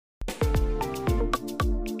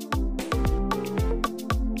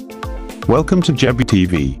Welcome to Joby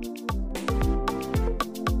TV.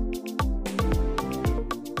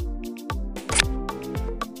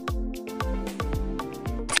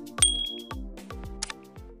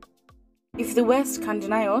 If the West can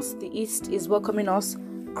deny us, the East is welcoming us.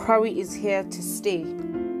 Crowwe is here to stay,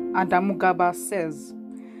 Adamu Garba says.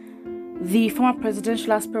 The former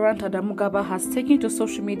presidential aspirant Adamu Garba has taken to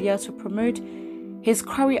social media to promote his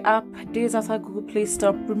Crowwe app days after Google Play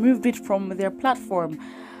Store removed it from their platform.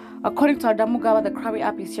 According to Adamu Garba, the Crowwe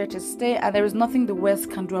app is here to stay and there is nothing the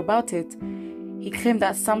West can do about it. He claimed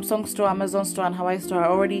that Samsung Store, Amazon Store and Hawaii Store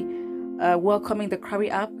are already welcoming the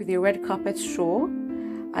Crowwe app with a red carpet show.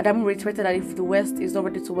 Adamu reiterated that if the West is not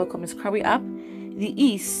ready to welcome his Crowwe app, the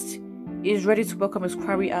East is ready to welcome his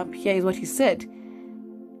Crowwe app. Here is what he said.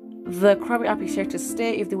 The Crowwe app is here to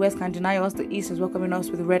stay. If the West can deny us, the East is welcoming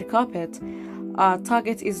us with a red carpet. Our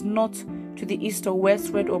target is not to the East or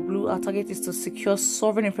West, red or blue. Our target is to secure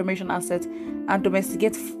sovereign information assets and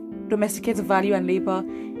domesticate value and labor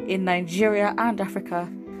in Nigeria and Africa.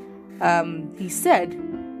 He said,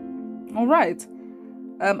 all right,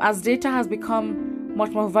 as data has become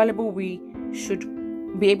much more valuable, we should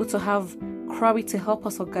be able to have Crowwe to help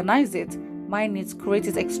us organize it, mine it, create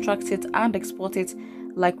it, extract it, and export it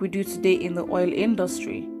like we do today in the oil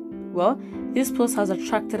industry. Well, this post has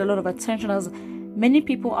attracted a lot of attention as many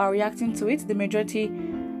people are reacting to it. The majority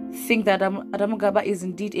think that Adamu Garba is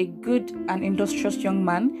indeed a good and industrious young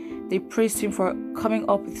man. They praised him for coming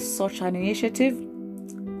up with such an initiative.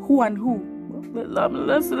 Who and who?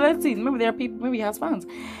 Let's see. Maybe there are people, maybe he has fans.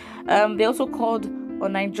 They also called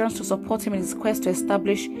on Nigerians to support him in his quest to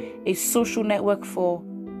establish a social network for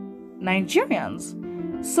Nigerians.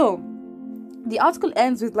 So the article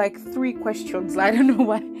ends with like 3 questions. I don't know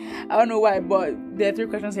why, but there are 3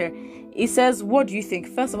 questions here. It says, what do you think?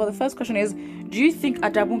 First of all, the first question is, do you think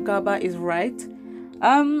Adamu Garba is right?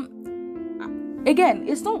 Again,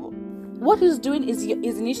 it's not what he's doing is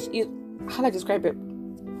how do I describe it?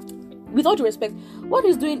 With all due respect, what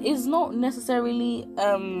he's doing is not necessarily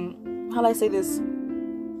how do I say this?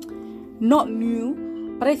 Not new.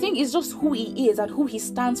 But I think it's just who he is and who he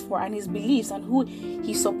stands for and his beliefs and who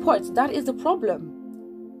he supports. That is the problem.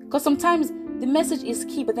 Because sometimes the message is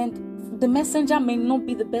key, but then the messenger may not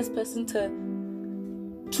be the best person to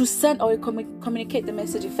send or communicate the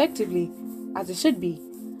message effectively as it should be.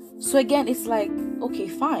 So again, it's like, okay,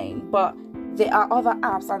 fine, but there are other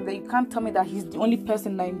apps and you can't tell me that he's the only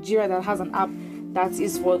person in Nigeria that has an app that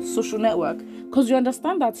is for social network. Because you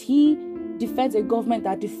understand that he defends a government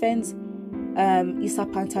that defends Isa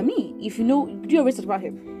Pantami. If you know, do you research about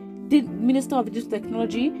him? The Minister of Digital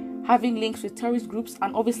Technology having links with terrorist groups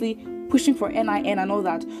and obviously pushing for NIN and all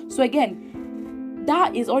that. So again,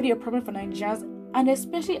 that is already a problem for Nigerians, and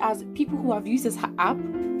especially as people who have used this app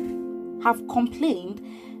have complained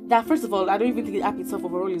that, first of all, I don't even think the app itself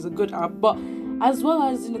overall is a good app, but as well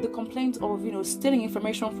as the complaint of stealing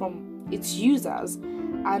information from its users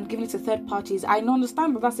and giving it to third parties. I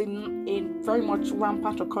understand that that's a very much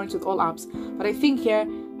rampant occurrence with all apps, but I think here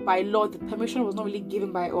by law the permission was not really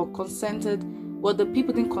given by or consented. Well, the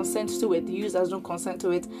people didn't consent to it, the users don't consent to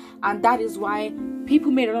it, and that is why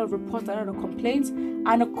people made a lot of reports, a lot of complaints,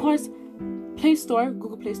 and of course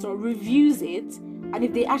Google Play Store reviews it, and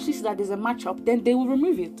if they actually see that there's a matchup, then they will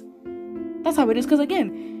remove it. That's how it is, because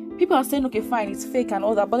again, people are saying, okay, fine, it's fake and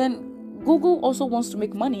all that, but then Google also wants to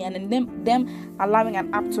make money, and then them allowing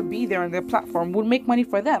an app to be there on their platform would make money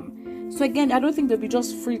for them. So again, I don't think they'll be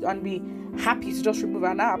just free and be happy to just remove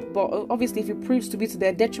an app, but obviously if it proves to be to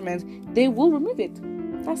their detriment, they will remove it.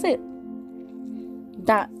 That's it.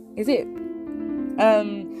 That is it.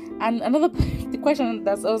 And another the question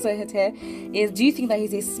that's also hit here is, do you think that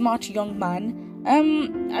he's a smart young man?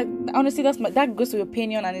 Honestly, that goes to your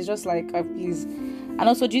opinion, and it's just like, please. And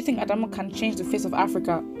also, do you think Adamu can change the face of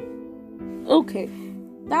Africa? Okay,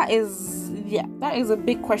 that is a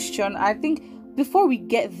big question. I think before we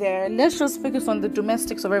get there, let's just focus on the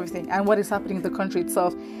domestics of everything and what is happening in the country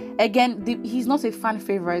itself. Again, he's not a fan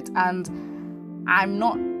favorite, and I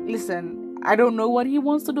don't know what he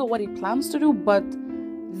wants to do, what he plans to do, but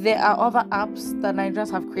there are other apps that Nigerians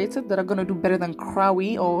have created that are going to do better than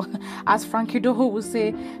Crowwe, or as Frankie Doho would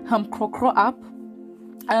say, Crow app.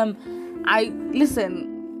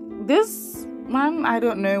 This man, I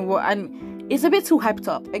don't know what, and it's a bit too hyped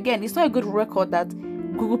up. Again, it's not a good record that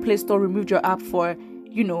Google Play Store removed your app for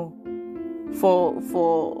how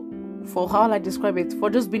will I describe it? For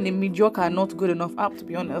just being a mediocre and not good enough app, to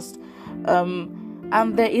be honest.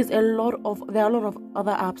 And there are a lot of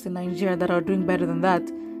other apps in Nigeria that are doing better than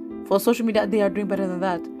that. For social media, they are doing better than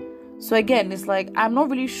that. So again, it's like, I'm not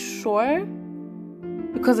really sure,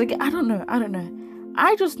 because again, I don't know.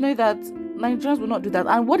 I just know that Nigerians will not do that.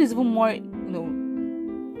 And what is even more,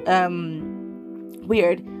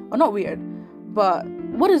 weird, or not weird, but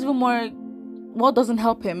what is even more, what doesn't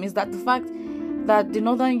help him is that the fact that the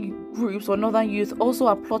northern groups or northern youth also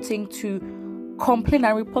are plotting to complain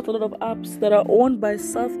and report a lot of apps that are owned by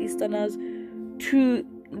Southeasterners to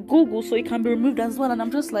Google so it can be removed as well. And I'm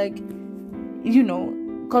just like,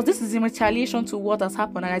 because this is in retaliation to what has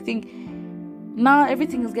happened. And I think now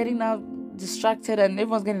everything is getting now distracted, and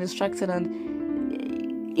everyone's getting distracted, and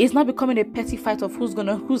it's not becoming a petty fight of whose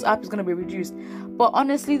app is gonna be reduced. But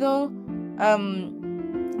honestly though,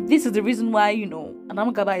 this is the reason why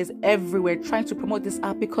Adamu Garba is everywhere trying to promote this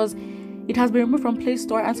app, because it has been removed from Play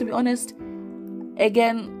Store. And to be honest,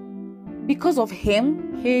 again, because of he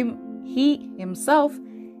himself,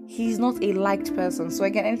 he's not a liked person. So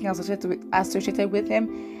again, anything associated with him,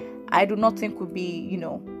 I do not think would be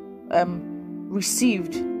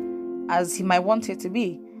received as he might want it to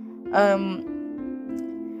be.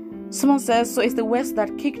 Someone says, so it's the West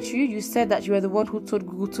that kicked you. You said that you were the one who told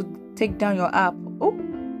Google to take down your app.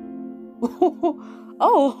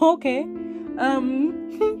 Oh, okay.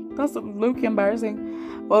 That's low-key embarrassing.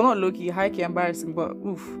 Well, not low-key, high-key embarrassing, but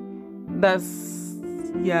oof, that's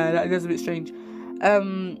a bit strange.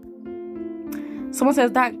 Someone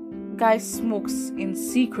says that guy smokes in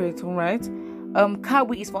secret. All right.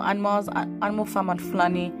 Crowwe is for animals, Animal Farm and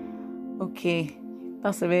Fulani. Okay,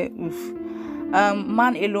 that's a bit oof.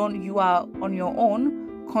 Man alone, you are on your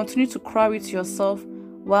own. Continue to cry to yourself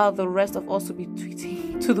while the rest of us will be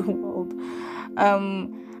tweeting to the world.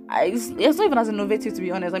 It's not even as innovative, to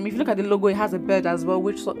be honest. I mean, if you look at the logo, it has a bird as well,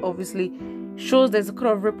 which obviously shows there's a kind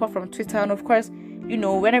of rip-off from Twitter. And of course,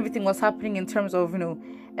 when everything was happening in terms of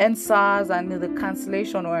NSAS and the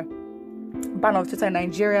cancellation or ban of Twitter in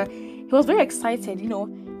Nigeria, he was very excited.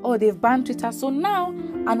 They've banned Twitter, so now,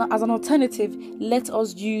 and as an alternative, let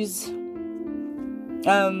us use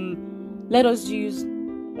my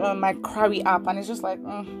Crowwe app. And it's just like,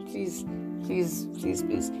 please.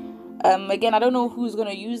 Again, I don't know who's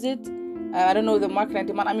gonna use it. I don't know the market and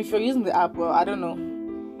demand. I mean, if you're using the app, well, I don't know.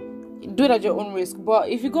 Do it at your own risk. But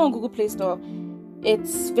if you go on Google Play Store,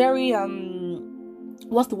 it's very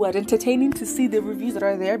entertaining to see the reviews that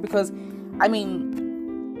are there, because I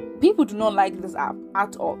mean, people do not like this app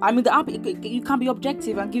at all. I mean, the app, you can be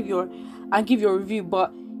objective and give your review,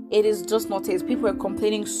 but it is just not it. People are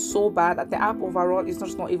complaining so bad that the app overall is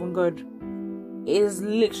just not even good. It is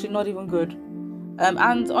literally not even good.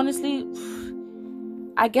 And honestly,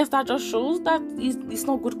 I guess that just shows that it's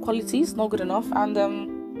not good quality. It's not good enough. And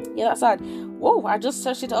that's sad. Whoa! I just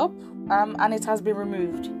searched it up, and it has been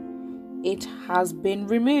removed. It has been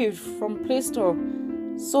removed from Play Store.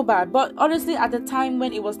 So bad. But honestly, at the time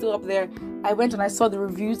when it was still up there, I went and I saw the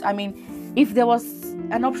reviews. I mean, if there was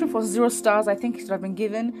an option for 0 stars, I think it should have been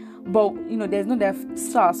given. But there's no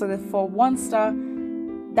star, so for 1 star,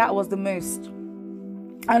 that was the most.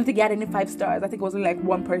 I don't think he had any 5 stars. I think it was only like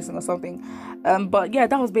 1 person or something. But yeah,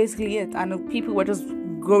 that was basically it. And people were just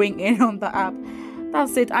going in on the app.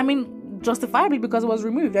 That's it. I mean, justifiably, because it was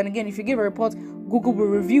removed. And again, if you give a report, Google will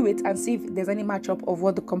review it and see if there's any matchup of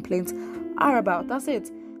what the complaints are about. That's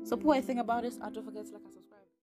it. So put a thing about this, and don't forget to like and subscribe.